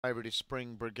Favourite is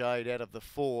Spring Brigade out of the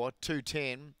 4,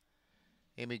 210.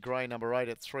 Emmy Gray, number 8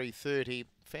 at 330.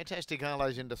 Fantastic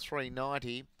Harlow's into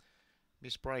 390.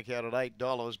 Miss Breakout at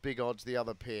 $8. Big odds the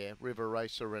other pair, River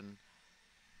Racer and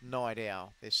Night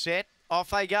Owl. They're set.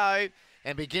 Off they go.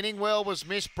 And beginning well was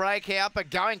Miss Breakout, but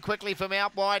going quickly from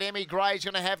out wide, Emmy Gray's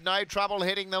going to have no trouble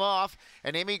hitting them off.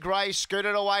 And Emmy Gray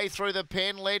scooted away through the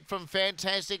pen, led from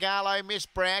Fantastic Harlow, Miss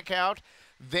Breakout.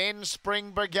 Then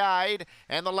Spring Brigade,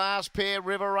 and the last pair,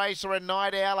 River Racer and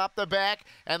Night Owl up the back,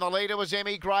 and the leader was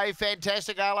Emmy Gray.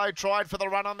 Fantastic Harlow tried for the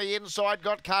run on the inside,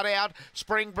 got cut out.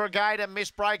 Spring Brigade and Miss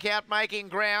Breakout making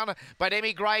ground, but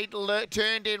Emmy Gray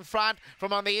turned in front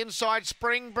from on the inside.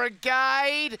 Spring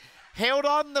Brigade held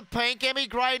on the pink. Emmy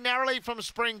Gray narrowly from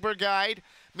Spring Brigade.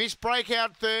 Miss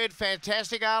Breakout third,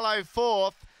 Fantastic Harlow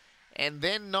fourth, and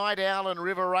then Night Owl and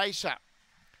River Racer.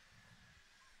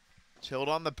 It's held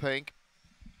on the pink.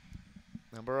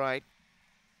 Number 8.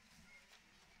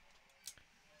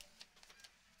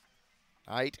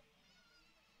 8.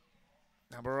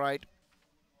 Number 8.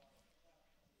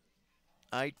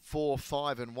 8, 4,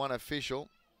 5 and 1 official.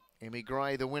 Emmy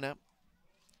Gray the winner.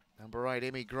 Number 8,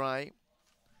 Emmy Gray.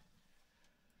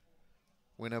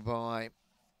 Winner by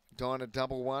Dinah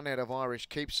Double One out of Irish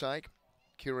Keepsake.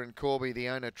 Kieran Corby, the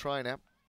owner trainer.